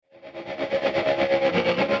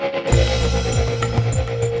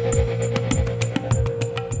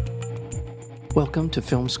Welcome to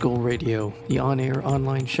Film School Radio, the on-air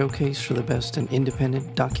online showcase for the best in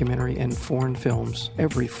independent documentary and foreign films,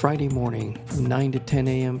 every Friday morning from 9 to 10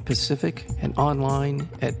 a.m. Pacific and online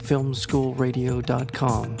at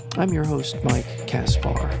filmschoolradio.com. I'm your host, Mike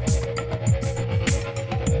Kaspar.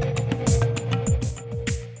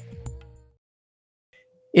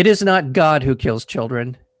 It is not God who kills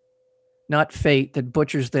children, not fate that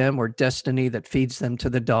butchers them or destiny that feeds them to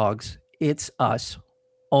the dogs. It's us.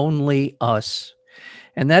 Only us.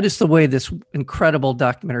 And that is the way this incredible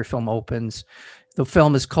documentary film opens. The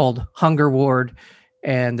film is called Hunger Ward,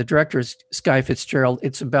 and the director is Skye Fitzgerald.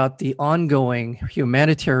 It's about the ongoing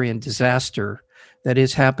humanitarian disaster that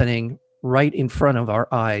is happening right in front of our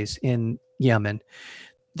eyes in Yemen.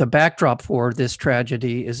 The backdrop for this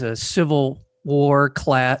tragedy is a civil war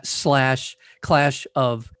clash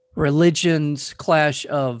of religions, clash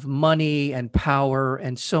of money and power,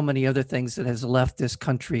 and so many other things that has left this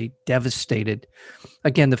country devastated.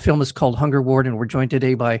 Again, the film is called Hunger Ward, and we're joined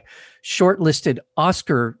today by shortlisted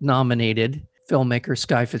Oscar-nominated filmmaker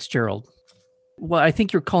Skye Fitzgerald. Well, I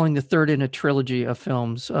think you're calling the third in a trilogy of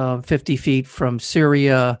films, 50 Feet from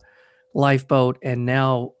Syria, Lifeboat, and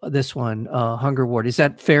now this one, Hunger Ward. Is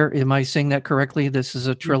that fair? Am I saying that correctly? This is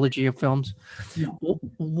a trilogy of films? Yeah.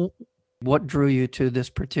 What drew you to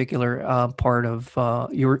this particular part of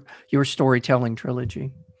your storytelling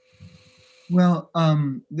trilogy? Well,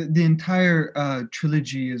 the entire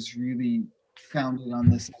trilogy is really founded on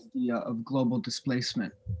this idea of global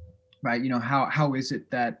displacement, right? You know, how is it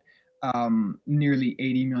that nearly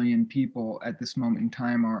 80 million people at this moment in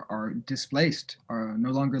time are displaced, are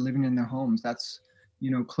no longer living in their homes? That's,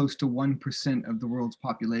 you know, close to 1% of the world's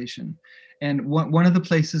population. And one of the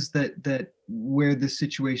places that where this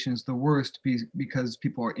situation is the worst because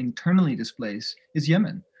people are internally displaced is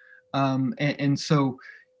Yemen. And so,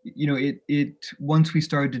 you know, it once we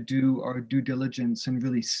started to do our due diligence and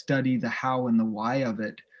really study the how and the why of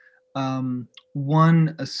it,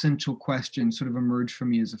 one essential question sort of emerged for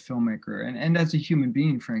me as a filmmaker and as a human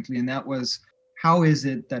being, frankly, and that was, how is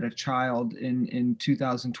it that a child in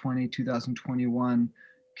 2020, 2021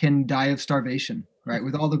 can die of starvation, right?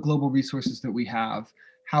 With all the global resources that we have,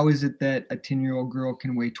 how is it that a 10-year-old girl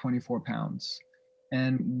can weigh 24 pounds?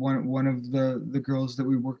 And one of the girls that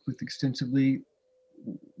we worked with extensively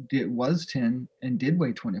was 10 and did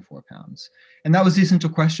weigh 24 pounds. And that was the essential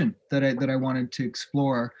question that I wanted to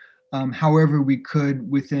explore, however we could,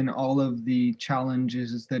 within all of the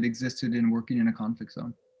challenges that existed in working in a conflict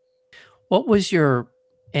zone. What was your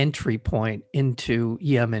entry point into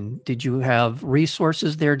Yemen? Did you have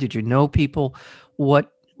resources there? Did you know people?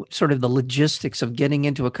 What sort of the logistics of getting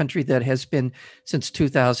into a country that has been since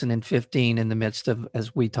 2015 in the midst of,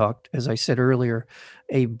 as I said earlier,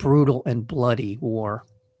 a brutal and bloody war?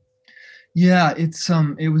 Yeah,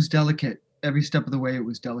 it was delicate. Every step of the way it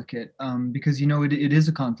was delicate, because, you know, it is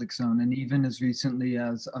a conflict zone. And even as recently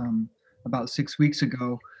as about 6 weeks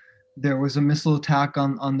ago, there was a missile attack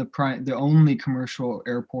on the only commercial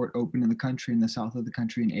airport open in the country, in the south of the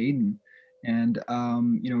country, in Aden, and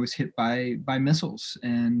you know, it was hit by missiles,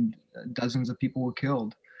 and dozens of people were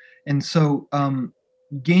killed. And so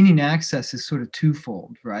gaining access is sort of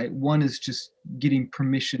twofold, right? One is just getting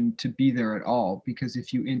permission to be there at all, because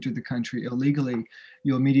if you enter the country illegally,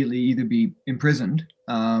 you'll immediately either be imprisoned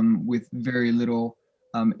with very little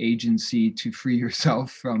agency to free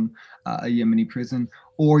yourself from a Yemeni prison,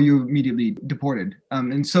 or you're immediately deported.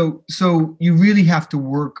 And so you really have to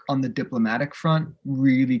work on the diplomatic front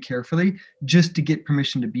really carefully just to get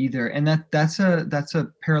permission to be there. And that's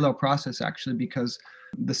a parallel process, actually, because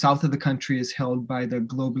the south of the country is held by the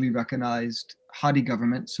globally recognized Hadi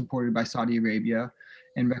government, supported by Saudi Arabia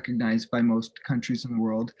and recognized by most countries in the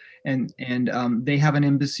world. And they have an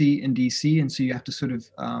embassy in DC, and so you have to sort of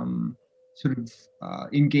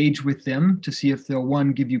engage with them to see if they'll,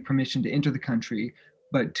 one, give you permission to enter the country,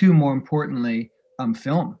 but two, more importantly,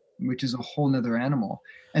 film, which is a whole nother animal.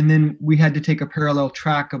 And then we had to take a parallel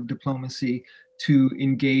track of diplomacy to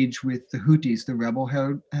engage with the Houthis, the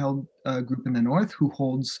rebel-held group in the north, who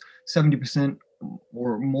holds 70%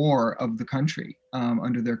 or more of the country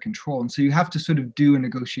under their control. And so you have to sort of do a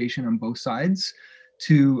negotiation on both sides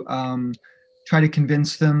to try to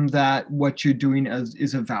convince them that what you're doing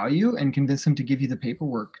is of value, and convince them to give you the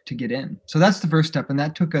paperwork to get in. So that's the first step, and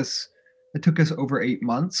it took us over 8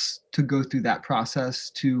 months to go through that process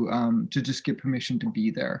to just get permission to be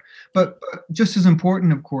there. But just as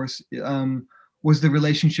important, of course, was the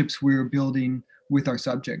relationships we were building with our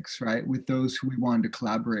subjects, right? With those who we wanted to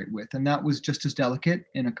collaborate with. And that was just as delicate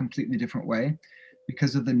in a completely different way,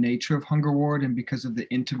 because of the nature of Hunger Ward and because of the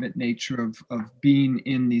intimate nature of being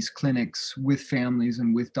in these clinics with families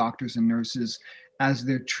and with doctors and nurses as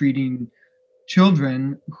they're treating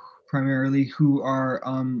children primarily who are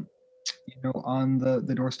on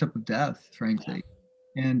the doorstep of death, frankly.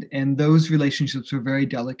 And those relationships were very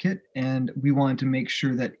delicate, and we wanted to make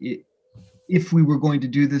sure that if we were going to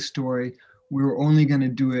do this story, we were only going to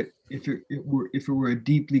do it if it were a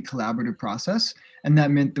deeply collaborative process, and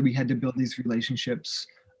that meant that we had to build these relationships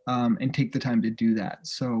and take the time to do that.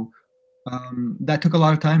 So that took a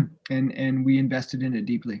lot of time, and we invested in it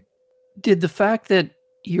deeply. Did the fact that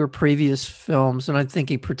your previous films, and I'm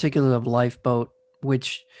thinking particularly of Lifeboat,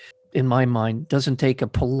 which in my mind doesn't take a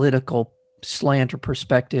political slant or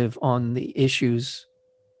perspective on the issues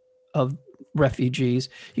of refugees,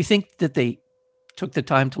 you think that they took the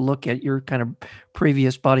time to look at your kind of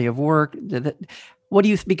previous body of work? What do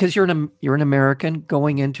you, because you're an American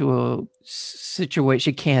going into a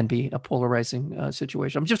situation, it can be a polarizing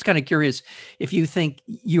situation. I'm just kind of curious if you think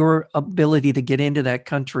your ability to get into that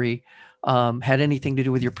country had anything to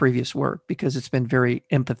do with your previous work, because it's been very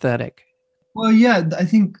empathetic. Well, yeah, I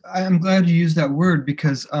think I'm glad you used that word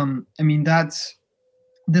because I mean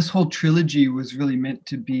this whole trilogy was really meant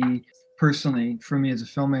to be, personally for me as a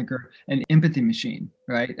filmmaker, an empathy machine,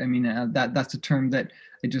 right? I mean that's a term that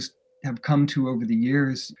I just have come to over the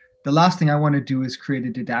years. The last thing I want to do is create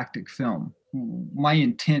a didactic film. My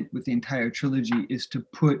intent with the entire trilogy is to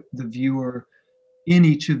put the viewer in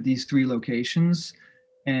each of these three locations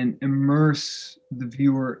and immerse the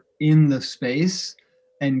viewer in the space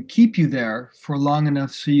and keep you there for long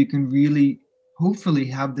enough so you can really hopefully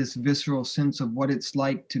have this visceral sense of what it's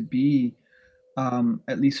like to be,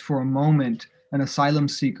 at least for a moment, an asylum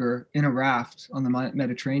seeker in a raft on the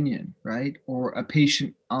Mediterranean, right? Or a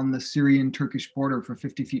patient on the Syrian-Turkish border for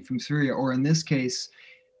 50 feet from Syria, or in this case,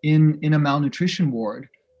 in a malnutrition ward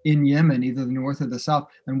in Yemen, either the north or the south,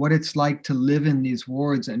 and what it's like to live in these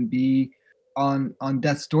wards and be on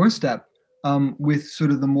death's doorstep, with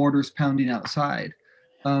sort of the mortars pounding outside.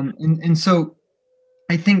 And so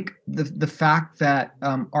I think the fact that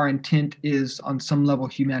our intent is on some level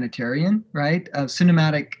humanitarian, right?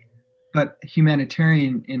 Cinematic, but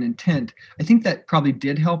humanitarian in intent. I think that probably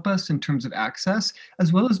did help us in terms of access,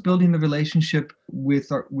 as well as building the relationship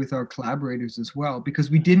with our collaborators as well,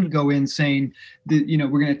 because we didn't go in saying that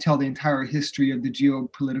we're going to tell the entire history of the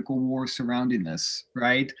geopolitical war surrounding this,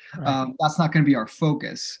 right? That's not going to be our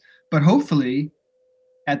focus. But hopefully,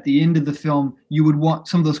 at the end of the film, you would want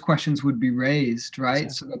some of those questions would be raised, right?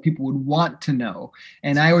 Exactly. So that people would want to know.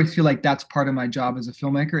 And I always feel like that's part of my job as a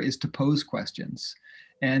filmmaker, is to pose questions.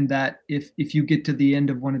 And that if you get to the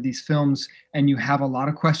end of one of these films and you have a lot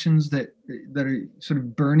of questions that are sort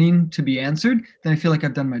of burning to be answered, then I feel like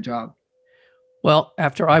I've done my job. Well,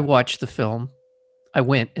 after I watched the film, I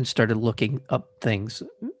went and started looking up things.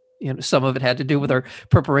 Some of it had to do with our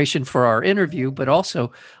preparation for our interview, but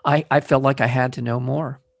also I felt like I had to know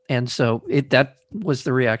more. And so that was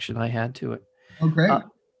the reaction I had to it. Oh, great.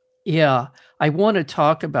 Yeah. I want to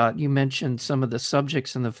talk about, you mentioned some of the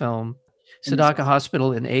subjects in the film. Sadaka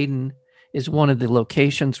Hospital in Aden is one of the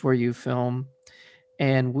locations where you film.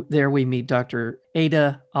 And there we meet Dr.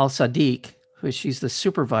 Ada Al-Sadiq, she's the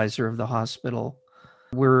supervisor of the hospital.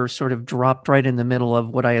 We're sort of dropped right in the middle of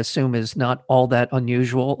what I assume is not all that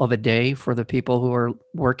unusual of a day for the people who are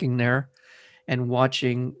working there, and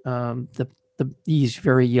watching these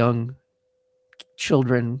very young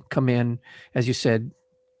children come in, as you said,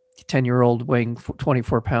 10-year-old weighing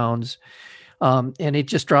 24 pounds. And it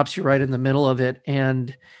just drops you right in the middle of it.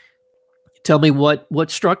 And tell me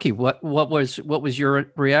what struck you. What was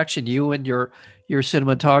your reaction? You and your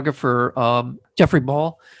cinematographer, Jeffrey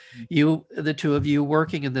Ball, the two of you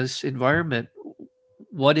working in this environment.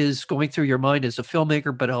 What is going through your mind as a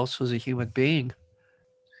filmmaker, but also as a human being?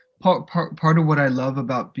 Part of what I love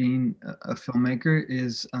about being a filmmaker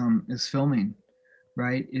is filming,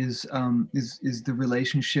 right? Is the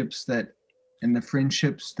relationships and the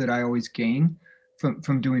friendships that I always gain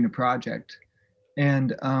from doing a project,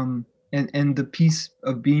 and the piece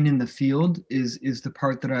of being in the field is the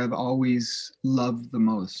part that I've always loved the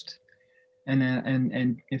most.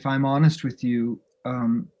 And if I'm honest with you,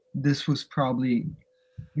 this was probably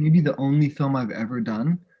maybe the only film I've ever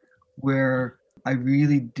done where I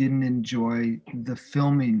really didn't enjoy the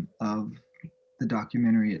filming of the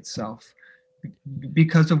documentary itself,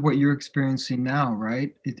 because of what you're experiencing now,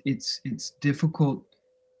 right? It's difficult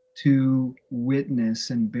to witness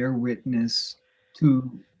and bear witness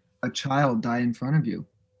to a child die in front of you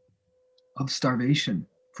of starvation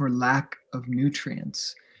for lack of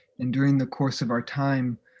nutrients. And during the course of our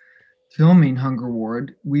time filming Hunger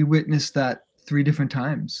Ward, we witnessed that three different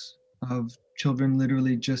times of children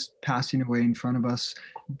literally just passing away in front of us,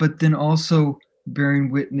 but then also bearing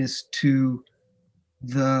witness to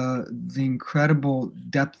the incredible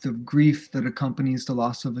depth of grief that accompanies the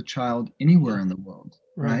loss of a child anywhere Yeah. in the world,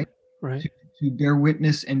 Right. right? Right. To bear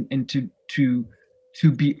witness and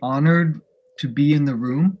to be honored to be in the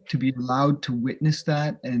room, to be allowed to witness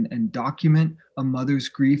that and document a mother's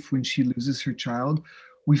grief when she loses her child.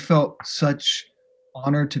 We felt such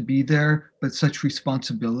honor to be there, but such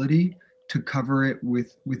responsibility to cover it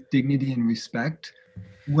with dignity and respect.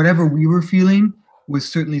 Whatever we were feeling was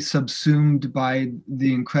certainly subsumed by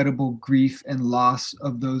the incredible grief and loss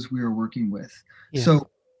of those we were working with. Yeah. So,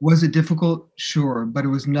 was it difficult? Sure, but it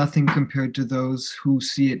was nothing compared to those who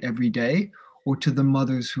see it every day or to the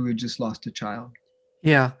mothers who had just lost a child.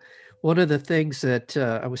 Yeah. One of the things that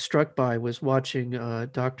I was struck by was watching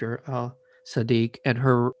Dr. Al Sadiq and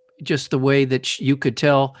her, just the way that you could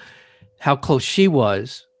tell how close she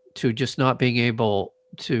was to just not being able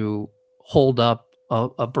to hold up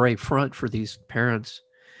a brave front for these parents.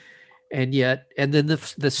 And yet, and then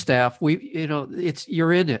the staff, it's,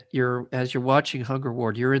 you're in it. As you're watching Hunger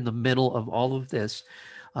Ward, you're in the middle of all of this,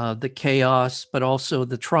 the chaos, but also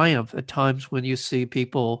the triumph at times when you see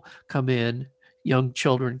people come in, young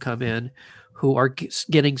children come in, who are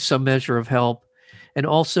getting some measure of help, and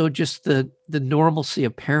also just the normalcy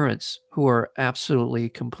of parents who are absolutely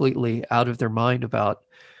completely out of their mind about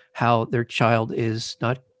how their child is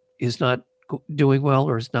not doing well,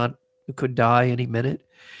 or is not, could die any minute.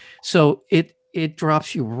 So it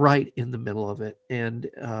drops you right in the middle of it. And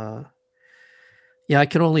yeah, I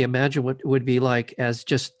can only imagine what it would be like, as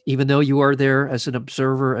just, even though you are there as an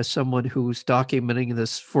observer, as someone who's documenting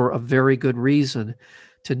this for a very good reason,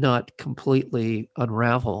 to not completely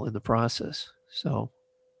unravel in the process. So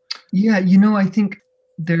Yeah, I think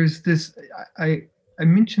there's this. I I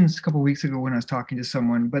mentioned this a couple of weeks ago when I was talking to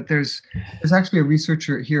someone, but there's actually a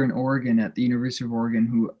researcher here in Oregon at the University of Oregon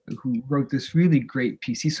who wrote this really great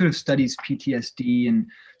piece. He sort of studies PTSD and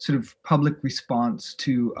sort of public response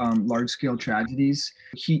to large scale tragedies.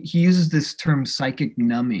 He uses this term psychic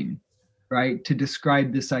numbing, right, to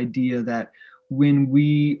describe this idea that when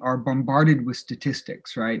we are bombarded with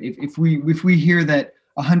statistics, right, if we hear that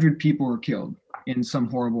 100 people were killed in some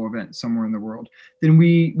horrible event somewhere in the world, then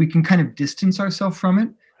we can kind of distance ourselves from it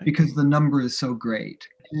because the number is so great.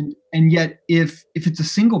 And yet if it's a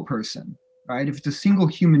single person, right, if it's a single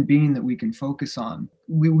human being that we can focus on,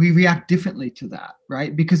 we react differently to that,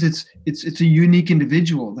 right? Because it's a unique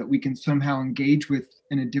individual that we can somehow engage with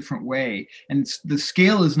in a different way, and the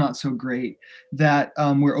scale is not so great that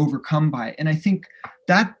we're overcome by it. And I think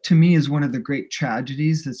that to me is one of the great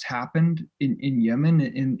tragedies that's happened in Yemen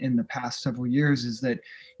in the past several years, is that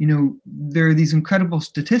there are these incredible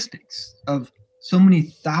statistics of so many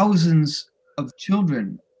thousands of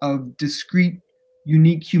children, of discrete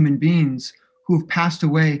unique human beings who have passed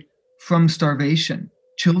away from starvation,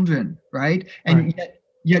 children, right? And right.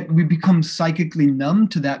 yet we become psychically numb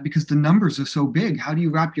to that because the numbers are so big. How do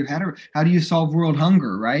you wrap your head around, how do you solve world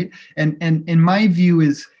hunger, right? And my view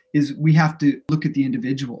is we have to look at the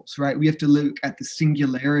individuals, right? We have to look at the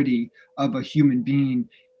singularity of a human being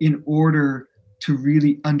in order to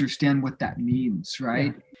really understand what that means,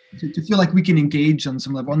 right? Yeah. To feel like we can engage on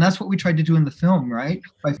some level. And that's what we tried to do in the film, right?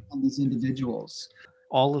 By finding these individuals.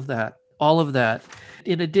 All of that. All of that.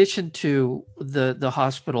 In addition to the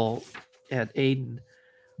hospital at Aden,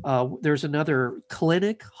 there's another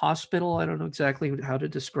clinic, hospital. I don't know exactly how to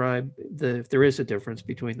describe if there is a difference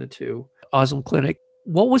between the two. Oslam Clinic.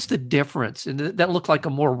 What was the difference? And that looked like a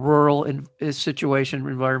more rural situation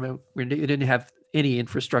environment where you didn't have any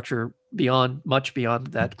infrastructure much beyond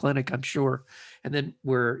that clinic, I'm sure. And then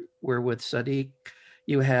where with Sadiq,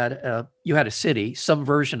 you had a city, some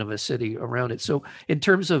version of a city around it. So in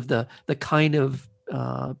terms of the kind of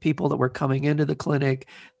people that were coming into the clinic,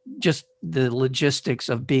 just the logistics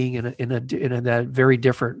of being in that very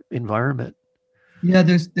different environment. Yeah,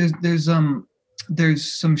 there's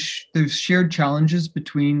shared challenges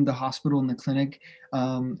between the hospital and the clinic,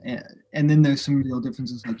 and then there's some real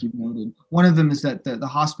differences, like you've noted. One of them is that the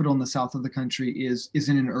hospital in the south of the country is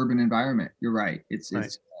in an urban environment. You're right.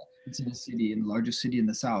 Right. It's in a city, in the largest city in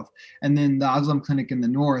the south, and then the Aslam Clinic in the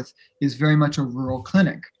north is very much a rural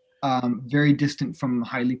clinic, very distant from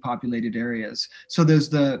highly populated areas. So there's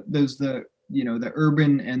the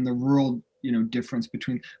urban and the rural difference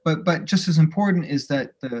between, but just as important is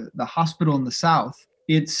that the hospital in the south,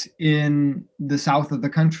 it's in the south of the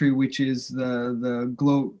country, which is the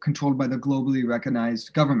controlled by the globally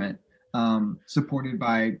recognized government, supported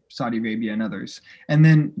by Saudi Arabia and others. And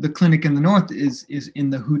then the clinic in the north is in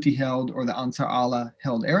the Houthi-held or the Ansar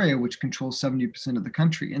Allah-held area, which controls 70% of the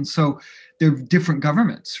country. And so they're different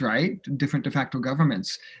governments, right? Different de facto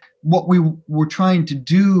governments. What we were trying to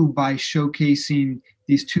do by showcasing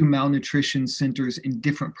these two malnutrition centers in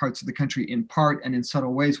different parts of the country, in part and in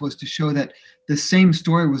subtle ways, was to show that the same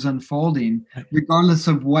story was unfolding regardless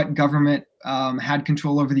of what government had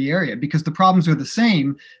control over the area, because the problems are the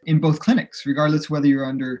same in both clinics, regardless whether you're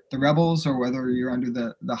under the rebels or whether you're under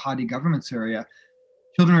the Hadi government's area.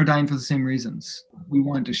 Children are dying for the same reasons. We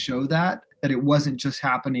wanted to show that it wasn't just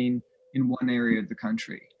happening in one area of the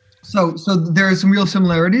country. So there are some real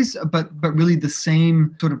similarities, but really the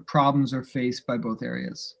same sort of problems are faced by both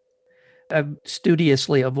areas. I've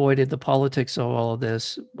studiously avoided the politics of all of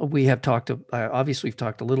this. We have talked, obviously we've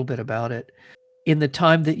talked a little bit about it. In the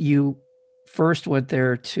time that you first went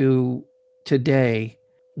there to today,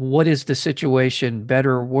 what is the situation?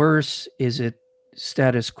 Better or worse? Is it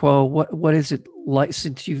status quo? What is it like,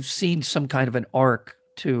 since you've seen some kind of an arc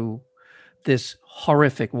to this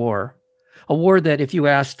horrific war? A war that if you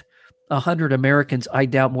asked 100 Americans, I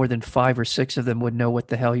doubt more than 5 or 6 of them would know what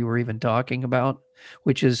the hell you were even talking about,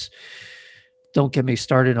 which is, don't get me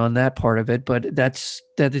started on that part of it, but it's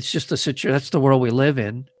just the situation. That's the world we live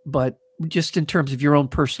in. But just in terms of your own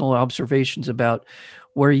personal observations about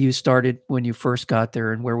where you started when you first got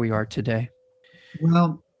there and where we are today.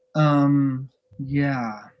 Well,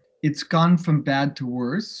 yeah, it's gone from bad to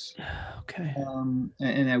worse. Okay.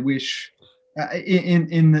 And I wish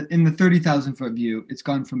in the 30,000 foot view, it's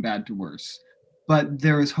gone from bad to worse, but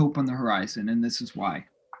there is hope on the horizon, and this is why.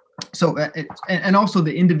 So, and also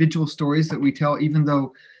the individual stories that we tell, even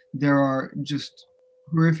though there are just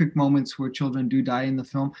horrific moments where children do die in the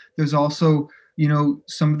film, there's also,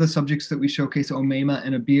 some of the subjects that we showcase, Omaima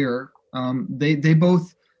and Abir, they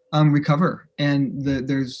both recover, and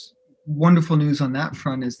there's wonderful news on that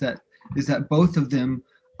front is that both of them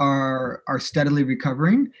are steadily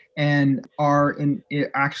recovering and are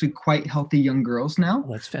actually quite healthy young girls now.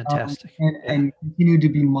 That's fantastic. And continue to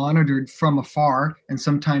be monitored from afar and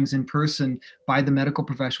sometimes in person by the medical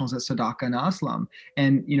professionals at Sadaka and Aslam.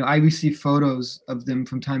 And I receive photos of them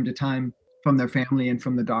from time to time from their family and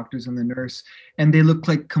from the doctors and the nurse, and they look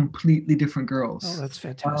like completely different girls. Oh, that's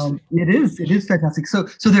fantastic. It is fantastic. So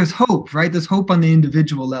there's hope, right? There's hope on the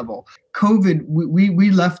individual level. COVID, we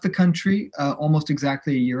left the country almost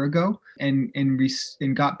exactly a year ago and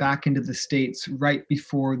got back into the States right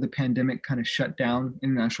before the pandemic kind of shut down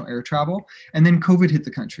international air travel. And then COVID hit the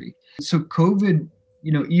country. So COVID,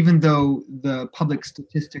 even though the public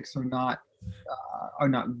statistics are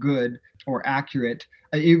not good or accurate,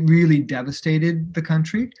 it really devastated the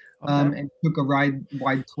country. And took a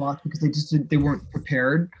wide swath because they weren't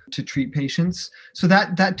prepared to treat patients. So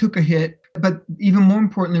that took a hit. But even more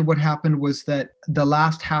importantly, what happened was that the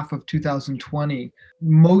last half of 2020,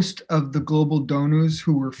 most of the global donors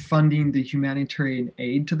who were funding the humanitarian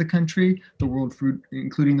aid to the country,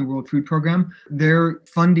 including the World Food Program, their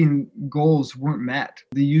funding goals weren't met.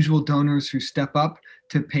 The usual donors who step up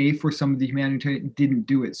to pay for some of the humanitarian didn't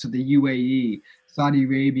do it. So the UAE, Saudi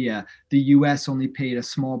Arabia, the US only paid a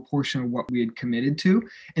small portion of what we had committed to.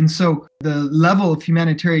 And so the level of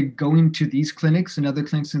humanitarian going to these clinics and other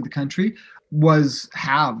clinics in the country was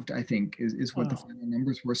halved, I think, is what the final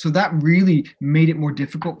numbers were. So that really made it more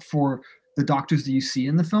difficult for the doctors that you see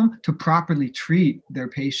in the film to properly treat their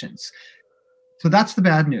patients. So that's the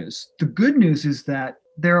bad news. The good news is that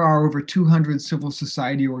there are over 200 civil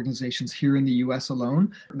society organizations here in the US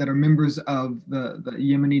alone that are members of the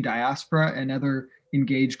Yemeni diaspora and other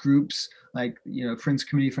engaged groups like Friends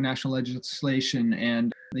Committee for National Legislation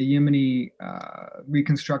and the Yemeni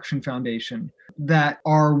Reconstruction Foundation that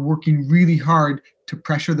are working really hard to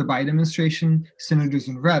pressure the Biden administration, senators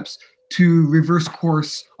and reps, to reverse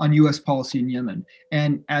course on US policy in Yemen.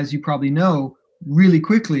 And as you probably know, really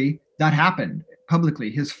quickly, that happened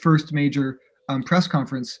publicly. His first major press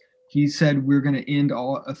conference, he said, we're going to end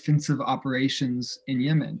all offensive operations in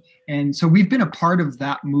Yemen. And so we've been a part of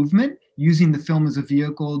that movement, using the film as a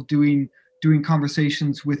vehicle, doing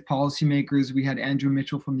conversations with policymakers. We had Andrew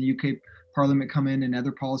Mitchell from the UK Parliament come in and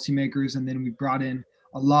other policymakers, and then we brought in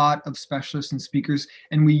a lot of specialists and speakers,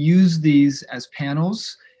 and we use these as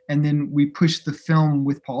panels, and then we push the film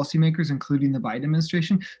with policymakers, including the Biden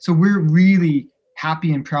administration. So we're really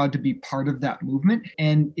happy and proud to be part of that movement,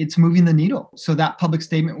 and it's moving the needle. So that public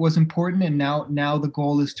statement was important, and now the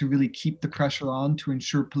goal is to really keep the pressure on to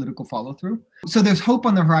ensure political follow through. So there's hope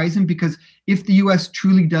on the horizon, because if the US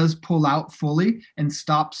truly does pull out fully and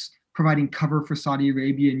stops providing cover for Saudi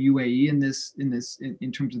Arabia and UAE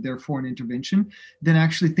in terms of their foreign intervention, then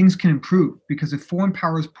actually things can improve. Because if foreign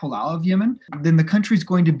powers pull out of Yemen, then the country is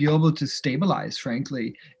going to be able to stabilize,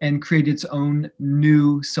 frankly, and create its own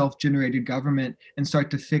new self-generated government and start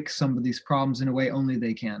to fix some of these problems in a way only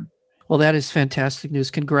they can. Well, that is fantastic news.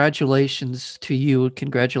 Congratulations to you.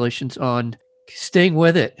 Congratulations on staying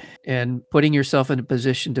with it and putting yourself in a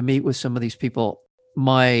position to meet with some of these people.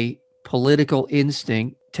 My political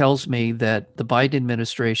instinct tells me that the Biden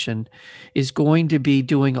administration is going to be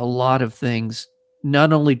doing a lot of things,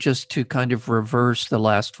 not only just to kind of reverse the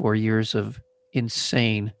last 4 years of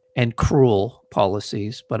insane and cruel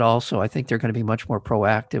policies, but also I think they're going to be much more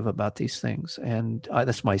proactive about these things. And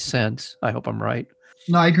that's my sense. I hope I'm right.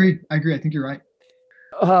 No, I agree. I think you're right.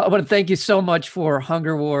 I want to thank you so much for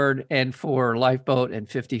Hunger Ward and for Lifeboat and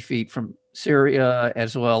 50 Feet from Syria,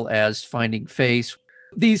 as well as Finding Face.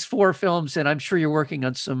 These 4 films, and I'm sure you're working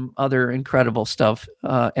on some other incredible stuff.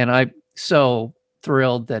 And I'm so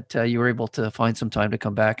thrilled that you were able to find some time to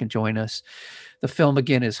come back and join us. The film,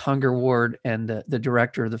 again, is Hunger Ward, and the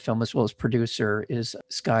director of the film, as well as producer, is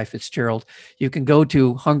Skye Fitzgerald. You can go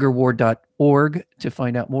to hungerward.org to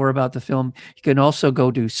find out more about the film. You can also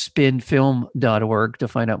go to spinfilm.org to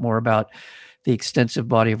find out more about the extensive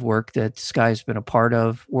body of work that Skye's been a part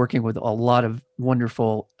of, working with a lot of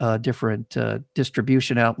wonderful different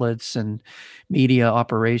distribution outlets and media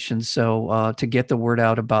operations. So to get the word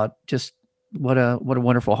out about just what a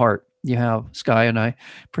wonderful heart you have, Skye, and I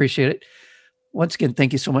appreciate it. Once again,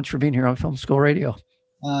 thank you so much for being here on Film School Radio.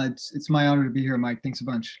 It's my honor to be here, Mike. Thanks a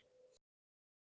bunch.